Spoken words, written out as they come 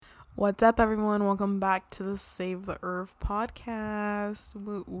What's up, everyone? Welcome back to the Save the Earth podcast.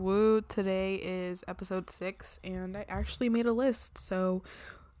 Woo woo. Today is episode 6, and I actually made a list, so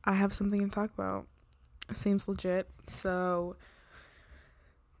I have something to talk about. Seems legit. So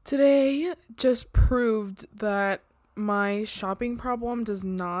today just proved that my shopping problem does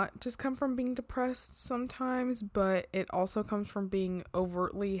not just come from being depressed sometimes, but it also comes from being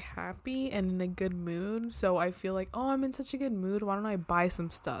overtly happy and in a good mood. So I feel like, oh, I'm in such a good mood, why don't I buy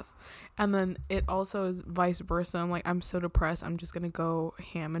some stuff? And then it also is vice versa. I'm like, I'm so depressed, I'm just gonna go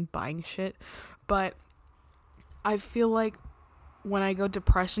ham and buying shit. But I feel like when I go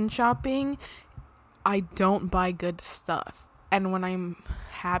depression shopping, I don't buy good stuff. And when I'm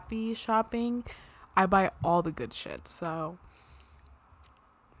happy shopping, I buy all the good shit. So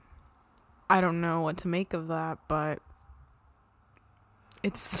I don't know what to make of that, but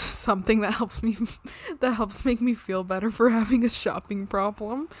it's something that helps make me feel better for having a shopping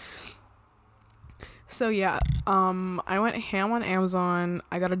problem. So yeah, I went ham on Amazon.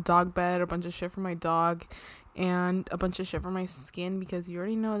 I got a dog bed, a bunch of shit for my dog, and a bunch of shit for my skin, because you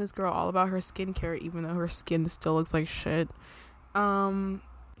already know this girl all about her skincare, even though her skin still looks like shit.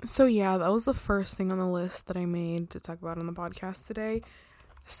 So yeah, that was the first thing on the list that I made to talk about on the podcast today.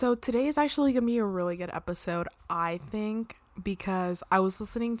 So today is actually going to be a really good episode, I think, because I was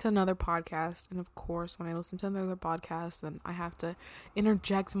listening to another podcast, and of course, when I listen to another podcast, then I have to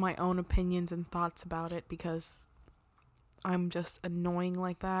interject my own opinions and thoughts about it, because I'm just annoying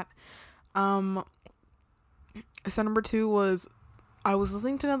like that. So number 2 was, I was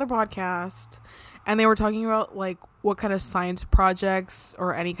listening to another podcast, and they were talking about like what kind of science projects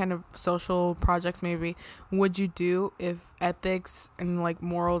or any kind of social projects maybe would you do if ethics and like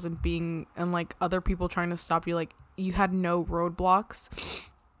morals and being and like other people trying to stop you, like you had no roadblocks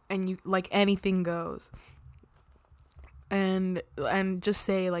and you like anything goes, and just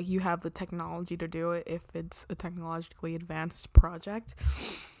say like you have the technology to do it if it's a technologically advanced project.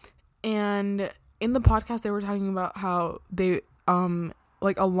 And in the podcast they were talking about how they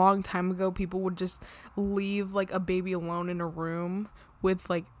like a long time ago, people would just leave like a baby alone in a room with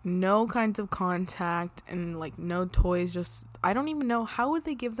like no kinds of contact and like no toys. Just, I don't even know, how would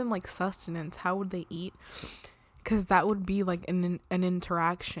they give them like sustenance? How would they eat? Because that would be like an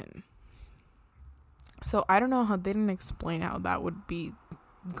interaction. So I don't know how, they didn't explain how that would be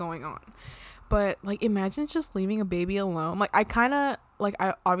going on. But like, imagine just leaving a baby alone. Like, I kind of like,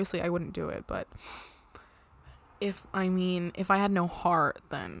 I obviously I wouldn't do it, but if I had no heart,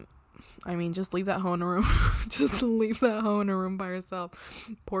 then just leave that hoe in a room. Just leave that hoe in a room by herself.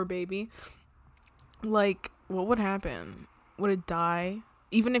 Poor baby. Like, what would happen? Would it die?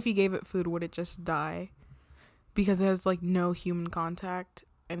 Even if you gave it food, would it just die? Because it has like no human contact,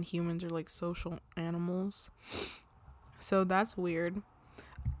 and humans are like social animals. So that's weird.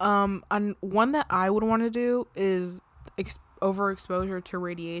 And one that I would want to do is overexposure to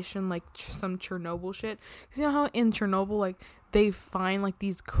radiation, like some Chernobyl shit. Because you know how in Chernobyl, like, they find like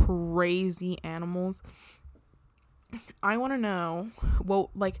these crazy animals? I want to know,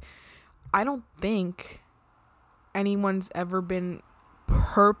 well, like, I don't think anyone's ever been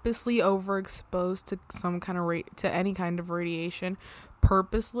purposely overexposed to some kind of to any kind of radiation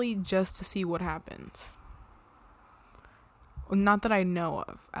purposely just to see what happens. Not that I know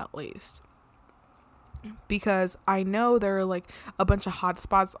of, at least. Because I know there are like a bunch of hot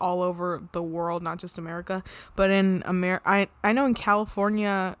spots all over the world, not just America, but in America, I know in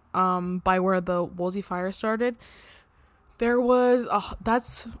California, by where the Woolsey fire started, there was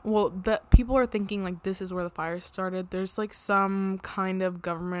that people are thinking like this is where the fire started. There's like some kind of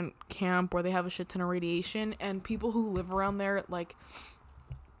government camp where they have a shit ton of radiation, and people who live around there, like,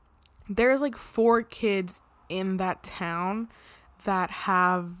 there's like 4 kids in that town that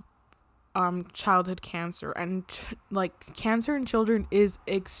have childhood cancer, and like cancer in children is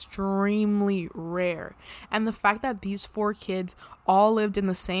extremely rare. And the fact that these 4 kids all lived in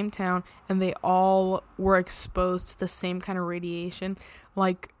the same town and they all were exposed to the same kind of radiation,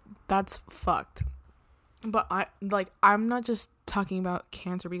 like, that's fucked. But I'm not just talking about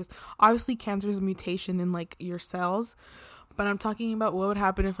cancer, because obviously cancer is a mutation in like your cells, but I'm talking about what would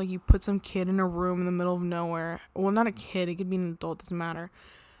happen if like you put some kid in a room in the middle of nowhere. Well, not a kid, it could be an adult, doesn't matter.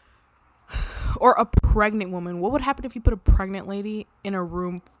 Or a pregnant woman. What would happen if you put a pregnant lady in a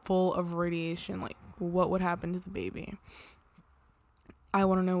room full of radiation? Like, what would happen to the baby? I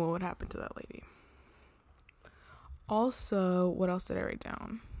want to know what would happen to that lady. Also, what else did I write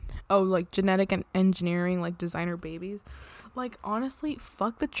down? Oh, like genetic and engineering, like designer babies. Like, honestly,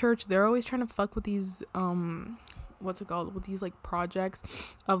 fuck the church. They're always trying to fuck with these, what's it called? With these, like, projects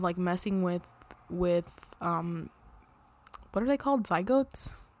of, like, messing with what are they called?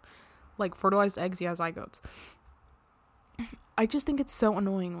 Zygotes? like fertilized eggs, yeah, zygotes. I just think it's so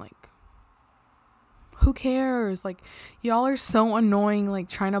annoying. Like, who cares? Like, y'all are so annoying, like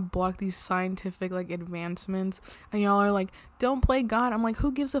trying to block these scientific like advancements, and y'all are like, don't play God. I'm like,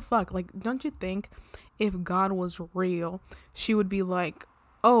 who gives a fuck? Like, don't you think if God was real, she would be like,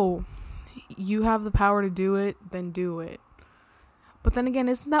 oh, you have the power to do it, then do it. But then again,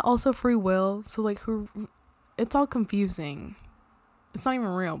 isn't that also free will? So like, who? It's all confusing. It's not even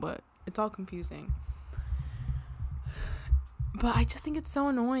real, but it's all confusing. But I just think it's so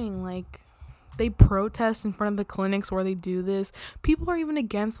annoying. Like, they protest in front of the clinics where they do this. People are even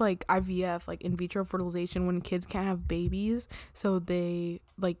against like IVF, like in vitro fertilization, when kids can't have babies. So they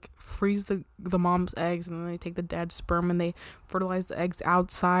like freeze the mom's eggs, and then they take the dad's sperm and they fertilize the eggs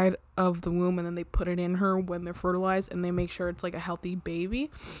outside of the womb, and then they put it in her when they're fertilized, and they make sure it's like a healthy baby.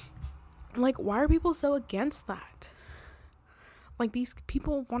 Like, why are people so against that? Like, these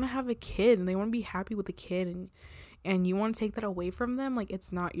people want to have a kid and they want to be happy with the kid, and you want to take that away from them. Like,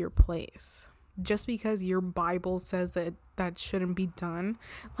 it's not your place. Just because your Bible says that shouldn't be done,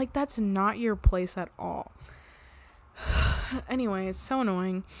 like, that's not your place at all. Anyway, it's so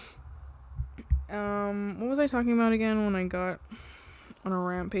annoying. What was I talking about again when I got on a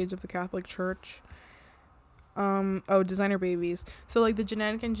rampage of the Catholic Church? Designer babies. So like the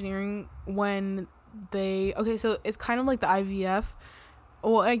genetic engineering, when so it's kind of like the IVF.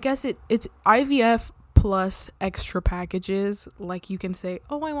 Well, I guess it's IVF plus extra packages. Like, you can say,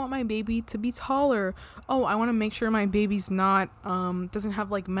 oh, I want my baby to be taller. Oh, I want to make sure my baby's not doesn't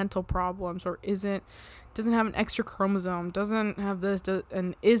have like mental problems, or doesn't have an extra chromosome, doesn't have this,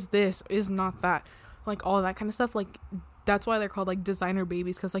 and is not that, like all that kind of stuff. Like, that's why they're called like designer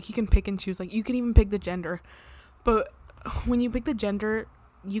babies, because like you can pick and choose. Like, you can even pick the gender, but when you pick the gender,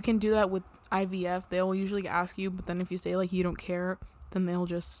 you can do that with IVF. They'll usually ask you, but then if you say like you don't care, then they'll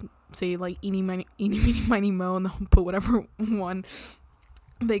just say like eeny meeny mo, and they'll put whatever one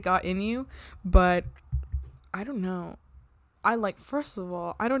they got in you. But I don't know. First of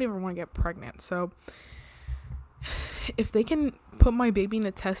all, I don't even want to get pregnant. So if they can put my baby in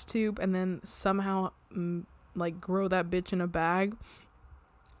a test tube and then somehow like grow that bitch in a bag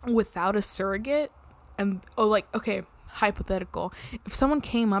without a surrogate, and okay, hypothetical, if someone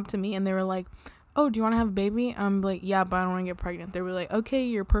came up to me and they were like, oh, do you want to have a baby? I'm like, yeah, but I don't want to get pregnant. They were like, okay,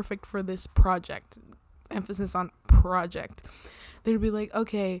 you're perfect for this project. Emphasis on project. They would be like,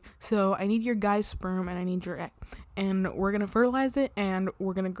 okay, so I need your guy's sperm and I need your egg, and we're gonna fertilize it, and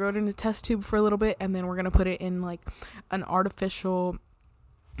we're gonna grow it in a test tube for a little bit, and then we're gonna put it in like an artificial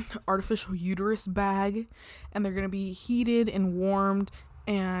uterus bag, and they're gonna be heated and warmed,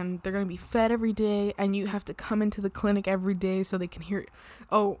 and they're gonna be fed every day, and you have to come into the clinic every day so they can hear.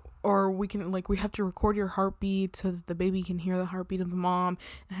 Or we have to record your heartbeat so that the baby can hear the heartbeat of the mom.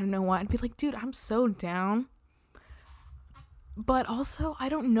 And I don't know what. I'd be like, dude, I'm so down. But also, I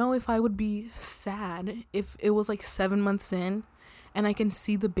don't know if I would be sad if it was like 7 months in and I can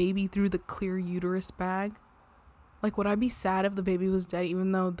see the baby through the clear uterus bag. Like, would I be sad if the baby was dead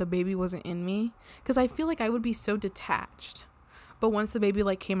even though the baby wasn't in me? Because I feel like I would be so detached. But once the baby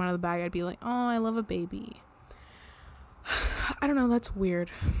like came out of the bag, I'd be like, oh, I love a baby. I don't know, that's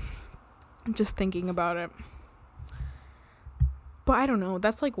weird. Just thinking about it. But I don't know,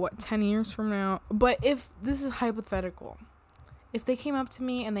 that's like what, 10 years from now? But if this is hypothetical, if they came up to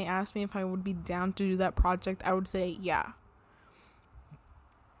me and they asked me if I would be down to do that project, I would say yeah.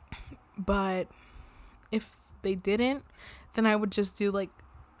 But if they didn't, then I would just do like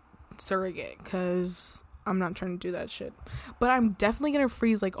surrogate, because I'm not trying to do that shit. But I'm definitely gonna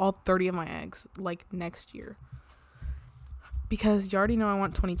freeze like all 30 of my eggs like next year, because you already know I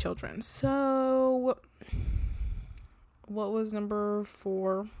want 20 children. So what was number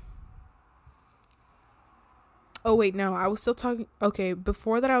 4? Oh wait, no, I was still talking. Okay,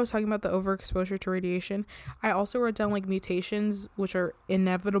 before that I was talking about the overexposure to radiation. I also wrote down like mutations which are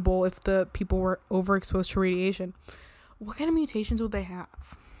inevitable if the people were overexposed to radiation. What kind of mutations would they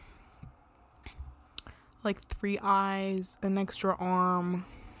have? Like 3 eyes, an extra arm,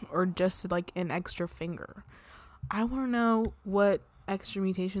 or just like an extra finger? I want to know what extra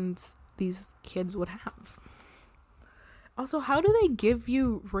mutations these kids would have. Also, how do they give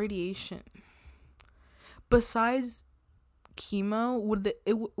you radiation? Besides chemo, would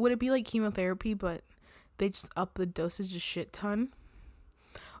it be like chemotherapy, but they just up the dosage a shit ton?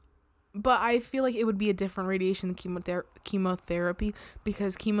 But I feel like it would be a different radiation than chemotherapy,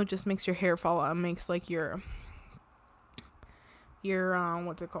 because chemo just makes your hair fall out and makes like your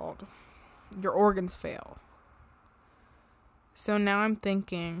what's it called? Your organs fail. So now I'm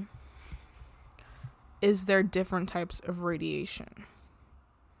thinking, is there different types of radiation?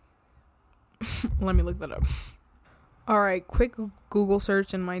 Let me look that up. Alright, quick Google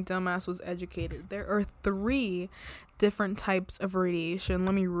search and my dumbass was educated. There are 3 different types of radiation.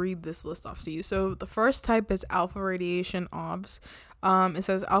 Let me read this list off to you. So the first type is alpha radiation, OBS. It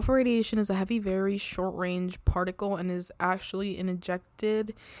says alpha radiation is a heavy, very short-range particle and is actually an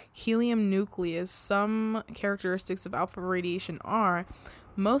ejected helium nucleus. Some characteristics of alpha radiation are: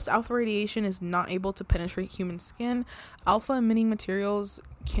 most alpha radiation is not able to penetrate human skin. Alpha emitting materials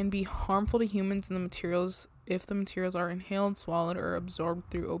can be harmful to humans if the materials are inhaled, swallowed, or absorbed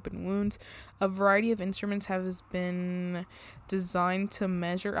through open wounds. A variety of instruments has been designed to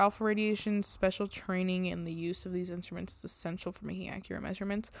measure alpha radiation. Special training in the use of these instruments is essential for making accurate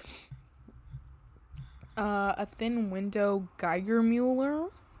measurements. A thin window Geiger-Müller,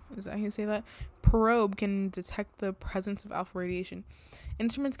 is that how you say that? Probe can detect the presence of alpha radiation.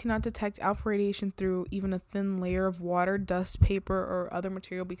 Instruments cannot detect alpha radiation through even a thin layer of water, dust, paper, or other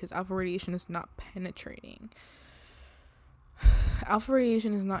material because alpha radiation is not penetrating. Alpha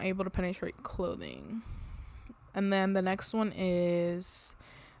radiation is not able to penetrate clothing. And then the next one is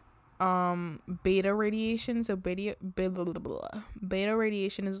beta radiation. So beta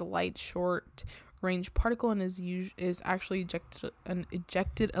radiation is a light, short range particle and is actually an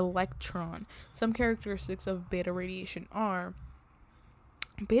ejected electron. Some characteristics of beta radiation are: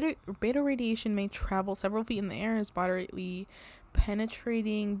 beta radiation may travel several feet in the air, is moderately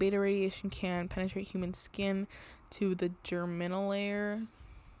penetrating. Beta radiation can penetrate human skin to the germinal layer,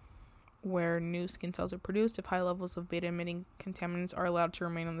 where new skin cells are produced. If high levels of beta emitting contaminants are allowed to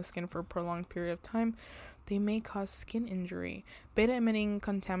remain on the skin for a prolonged period of time, they may cause skin injury. Beta emitting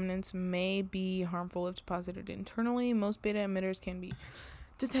contaminants may be harmful if deposited internally. Most beta emitters can be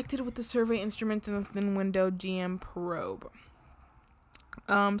detected with the survey instruments in the thin window GM probe.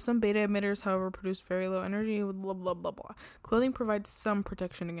 Some beta emitters, however, produce very low energy, blah blah blah blah. Clothing provides some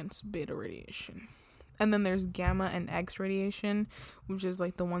protection against beta radiation. And then there's gamma and X radiation, which is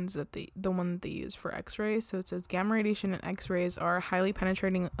like the one that they use for X-rays. So it says gamma radiation and X-rays are highly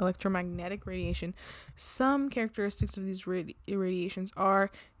penetrating electromagnetic radiation. Some characteristics of these radiations are: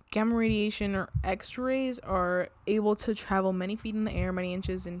 gamma radiation or X-rays are able to travel many feet in the air, many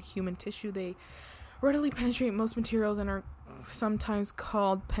inches in human tissue. They readily penetrate most materials and are sometimes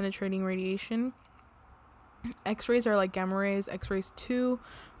called penetrating radiation. X-rays are like gamma rays. X-rays 2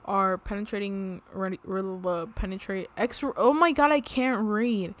 are penetrating oh my god, I can't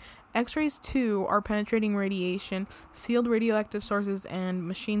read. X-rays 2 are penetrating radiation. Sealed radioactive sources and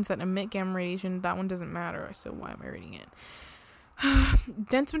machines that emit gamma radiation, that one doesn't matter, so why am I reading it?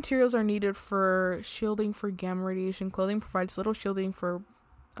 Dense materials are needed for shielding for gamma radiation. Clothing provides little shielding from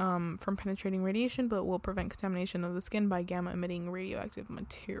penetrating radiation, but will prevent contamination of the skin by gamma emitting radioactive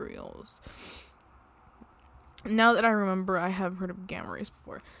materials. Now that I remember, I have heard of gamma rays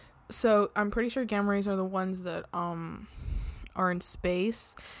before. So I'm pretty sure gamma rays are the ones that are in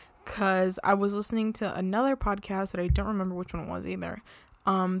space, because I was listening to another podcast that I don't remember which one it was either.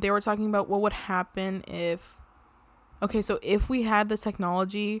 They were talking about what would happen if we had the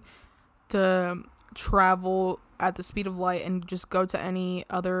technology to travel at the speed of light and just go to any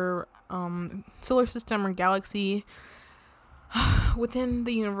other solar system or galaxy within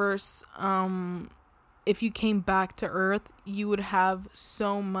the universe. If you came back to Earth, you would have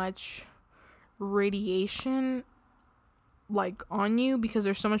so much radiation like on you, because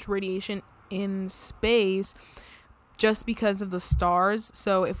there's so much radiation in space just because of the stars.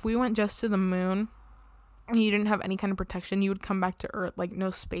 So if we went just to the moon and you didn't have any kind of protection, you would come back to Earth, like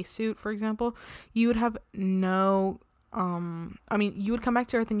no spacesuit, for example, you would have no you would come back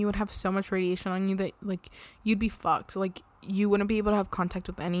to Earth and you would have so much radiation on you that like you'd be fucked. Like you wouldn't be able to have contact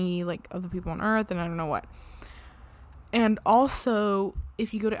with any like of the people on Earth, and I don't know what. And also,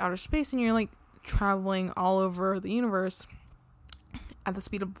 if you go to outer space and you're like traveling all over the universe at the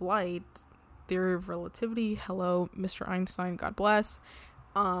speed of light, theory of relativity, hello Mr. Einstein, God bless,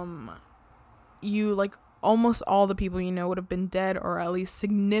 you like almost all the people you know would have been dead or at least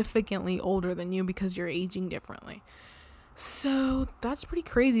significantly older than you because you're aging differently. So that's pretty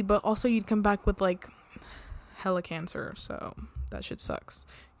crazy. But also you'd come back with like hella cancer, so that shit sucks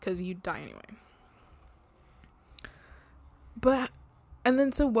because you'd die anyway. But and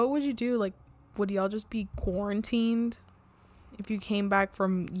then so what would you do? Like, would y'all just be quarantined if you came back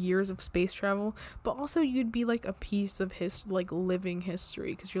from years of space travel? But also you'd be like a piece of like living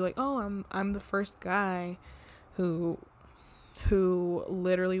history, because you're like, oh, I'm the first guy who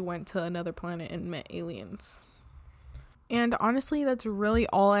literally went to another planet and met aliens. And honestly, that's really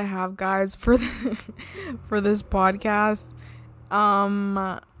all I have, guys, for this podcast.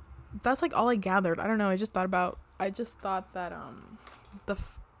 That's like all I gathered. I don't know. I just thought that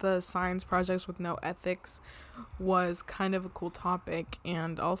the science projects with no ethics was kind of a cool topic.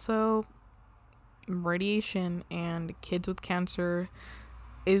 And also, radiation and kids with cancer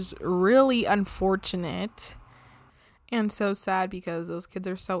is really unfortunate and so sad, because those kids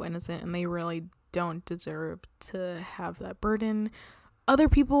are so innocent and they really don't deserve to have that burden. Other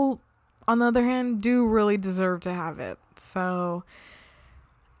people, on the other hand, do really deserve to have it. So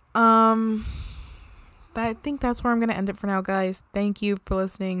I think that's where I'm gonna end it for now, guys. Thank you for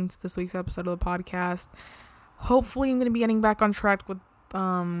listening to this week's episode of the podcast. Hopefully I'm gonna be getting back on track with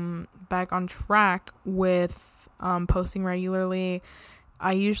posting regularly.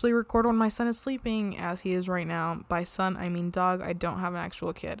 I usually record when my son is sleeping, as he is right now. By son, I mean dog. I don't have an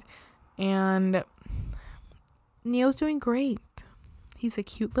actual kid. And Neo's doing great. He's a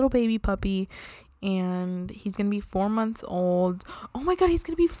cute little baby puppy, and he's going to be 4 months old. Oh my God, he's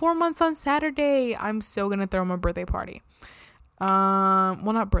going to be 4 months on Saturday. I'm so going to throw him a birthday party. Well,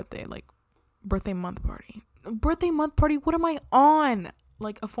 not birthday, like birthday month party. Birthday month party? What am I on?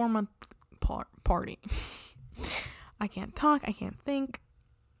 Like a 4-month party. I can't talk. I can't think.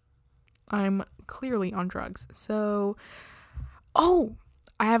 I'm clearly on drugs. So,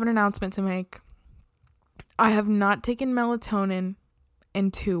 I have an announcement to make. I have not taken melatonin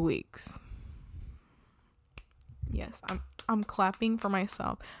in 2 weeks. Yes, I'm clapping for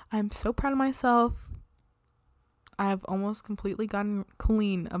myself. I'm so proud of myself. I have almost completely gotten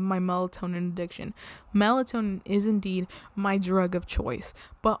clean of my melatonin addiction. Melatonin is indeed my drug of choice,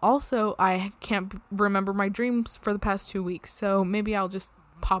 but also I can't remember my dreams for the past 2 weeks, so maybe I'll just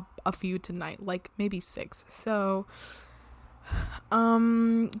pop a few tonight, like maybe 6. So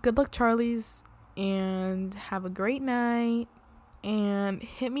good luck, Charlies, and have a great night, and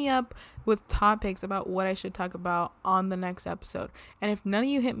hit me up with topics about what I should talk about on the next episode. And if none of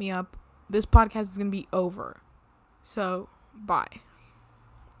you hit me up, this podcast is gonna be over. So bye.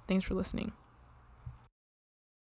 Thanks for listening.